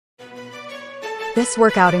This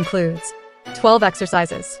workout includes 12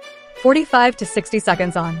 exercises, 45 to 60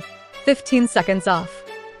 seconds on, 15 seconds off.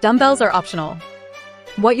 Dumbbells are optional.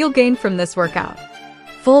 What you'll gain from this workout: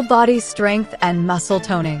 full body strength and muscle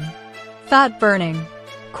toning, fat burning,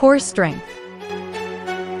 core strength.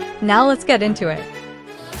 Now let's get into it.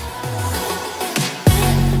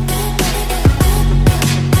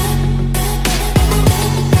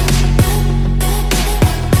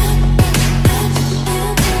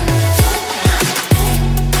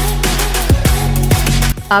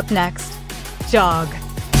 Up next, jog.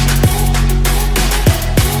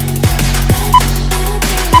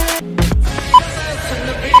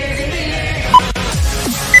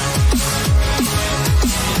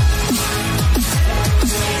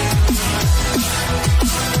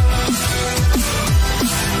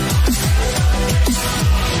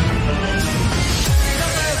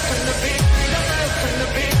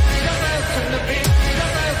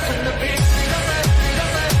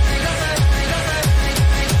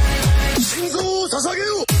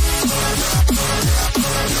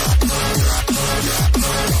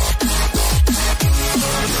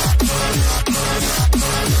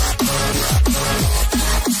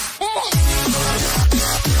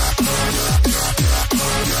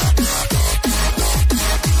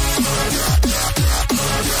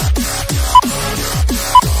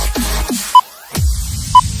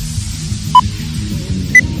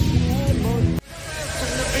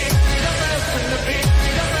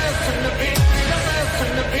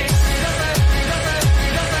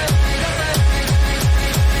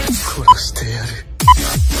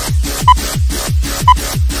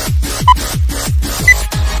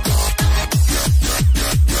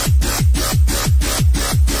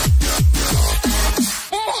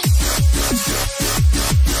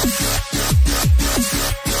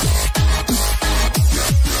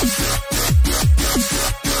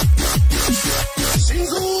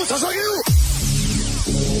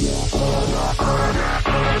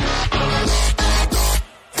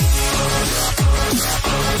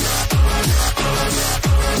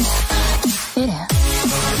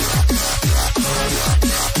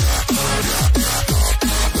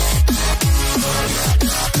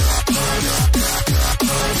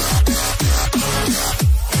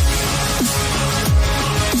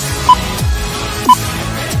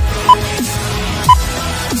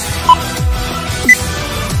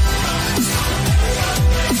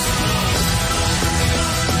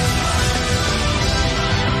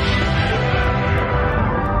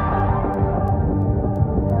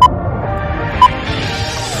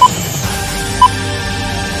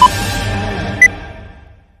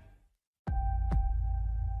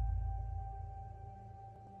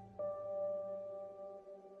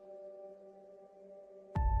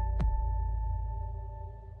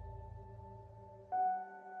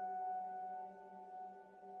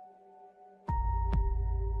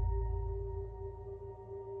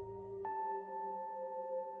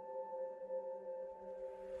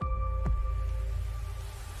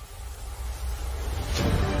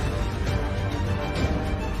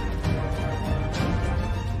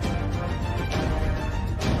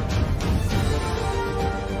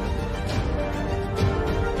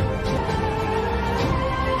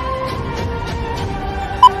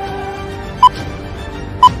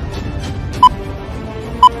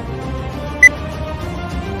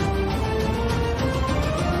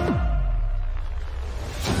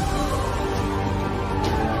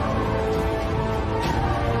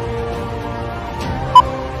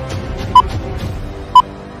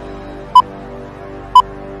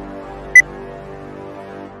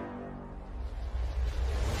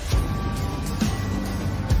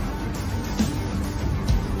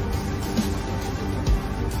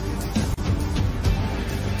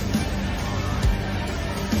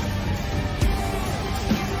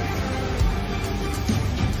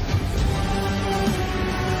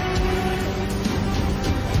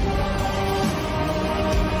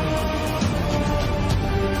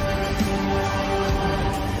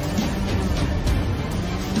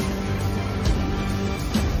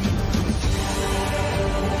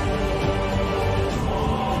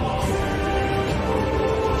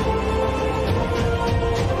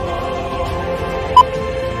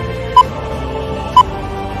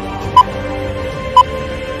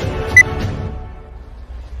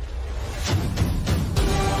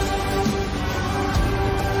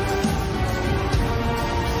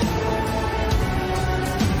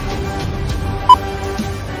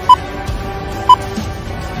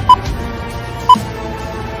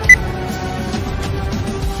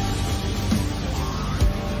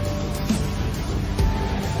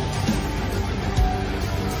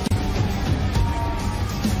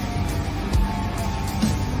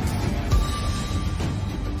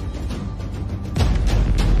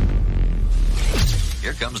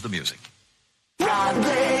 music.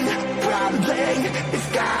 Rumbling, rumbling,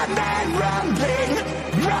 it's got that rumbling,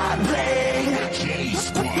 rumbling.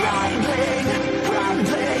 Rumbling,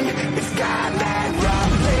 rumbling, it's got that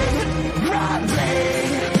rumbling,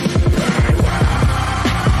 rumbling.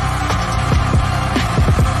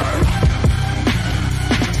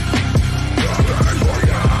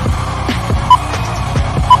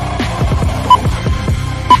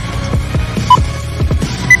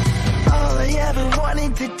 All I ever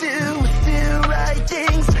wanted to do was do right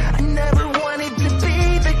things. I never wanted to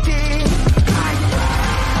be the king.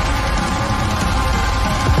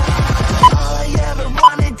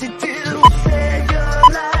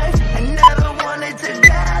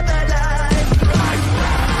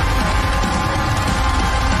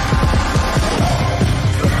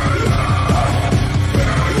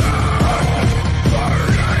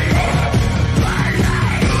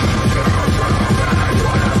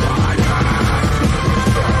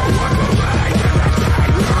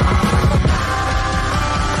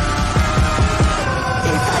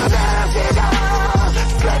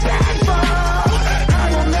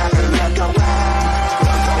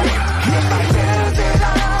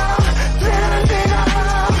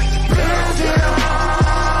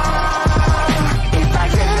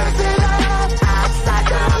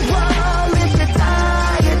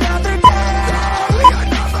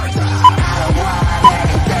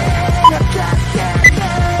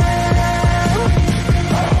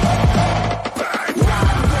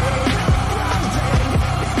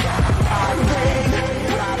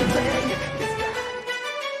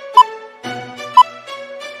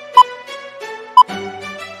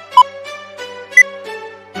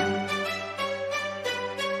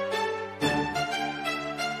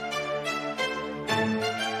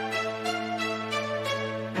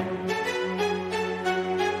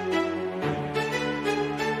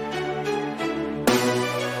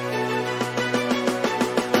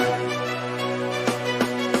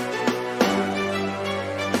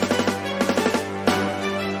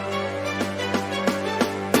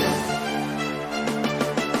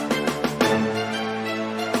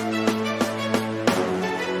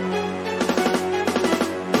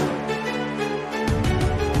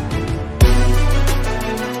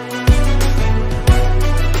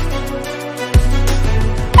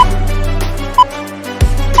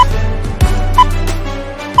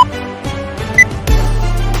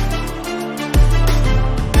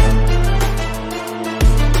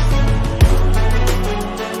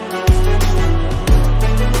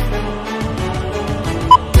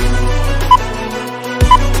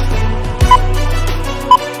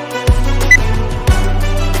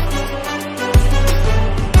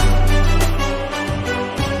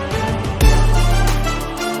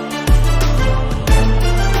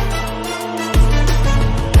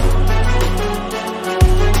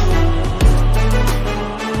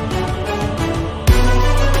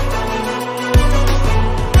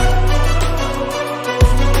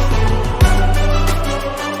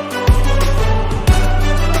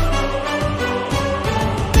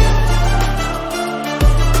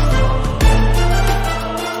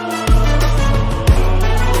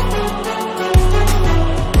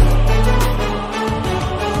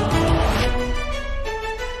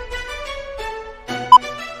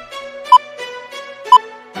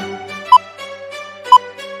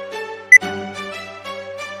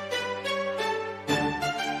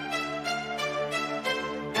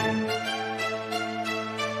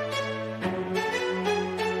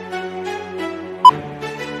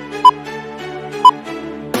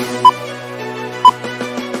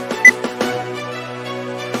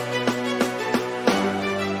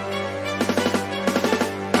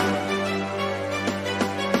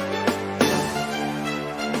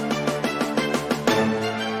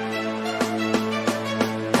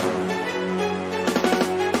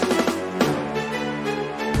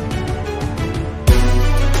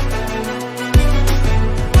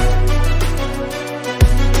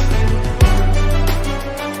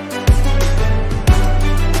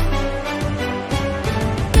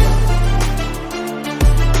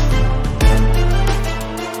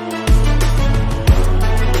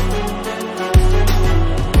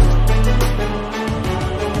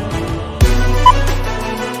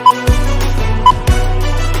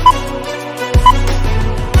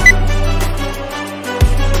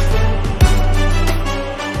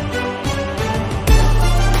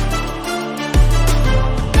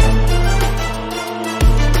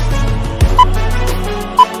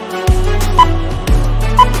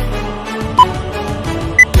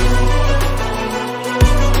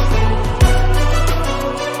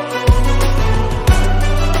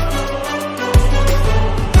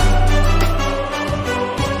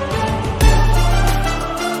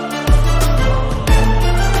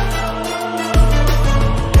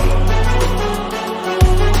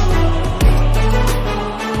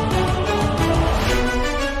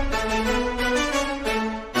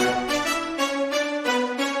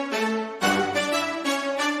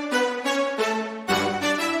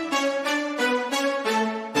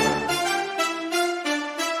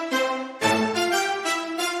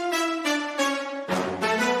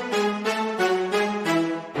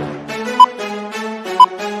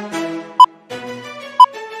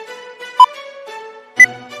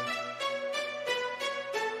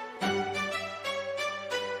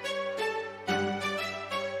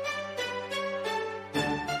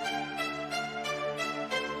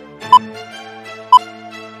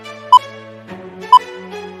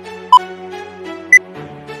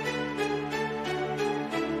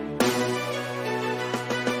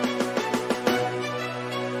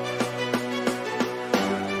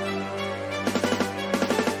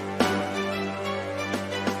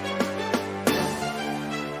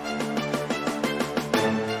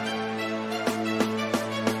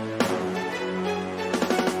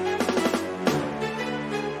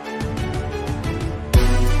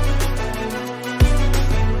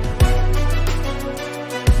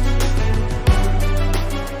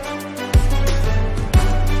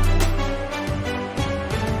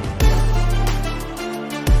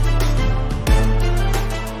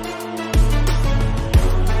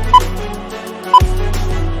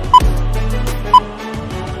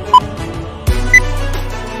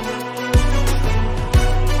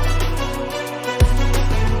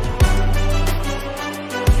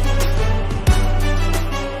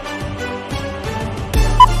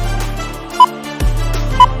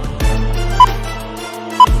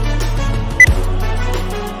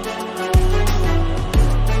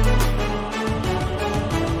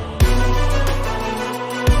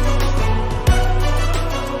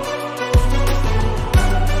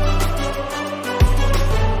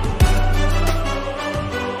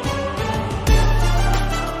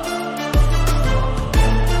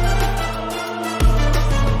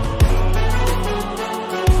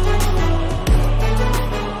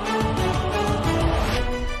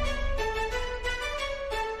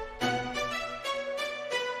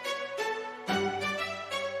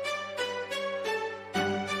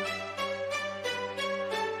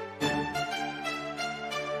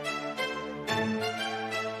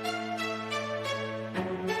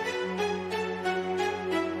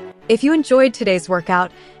 If you enjoyed today's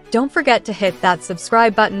workout, don't forget to hit that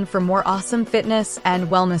subscribe button for more awesome fitness and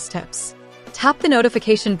wellness tips. Tap the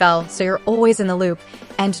notification bell so you're always in the loop,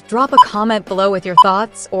 and drop a comment below with your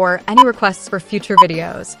thoughts or any requests for future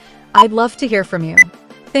videos. I'd love to hear from you.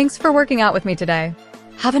 Thanks for working out with me today.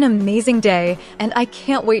 Have an amazing day, and I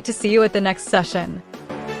can't wait to see you at the next session.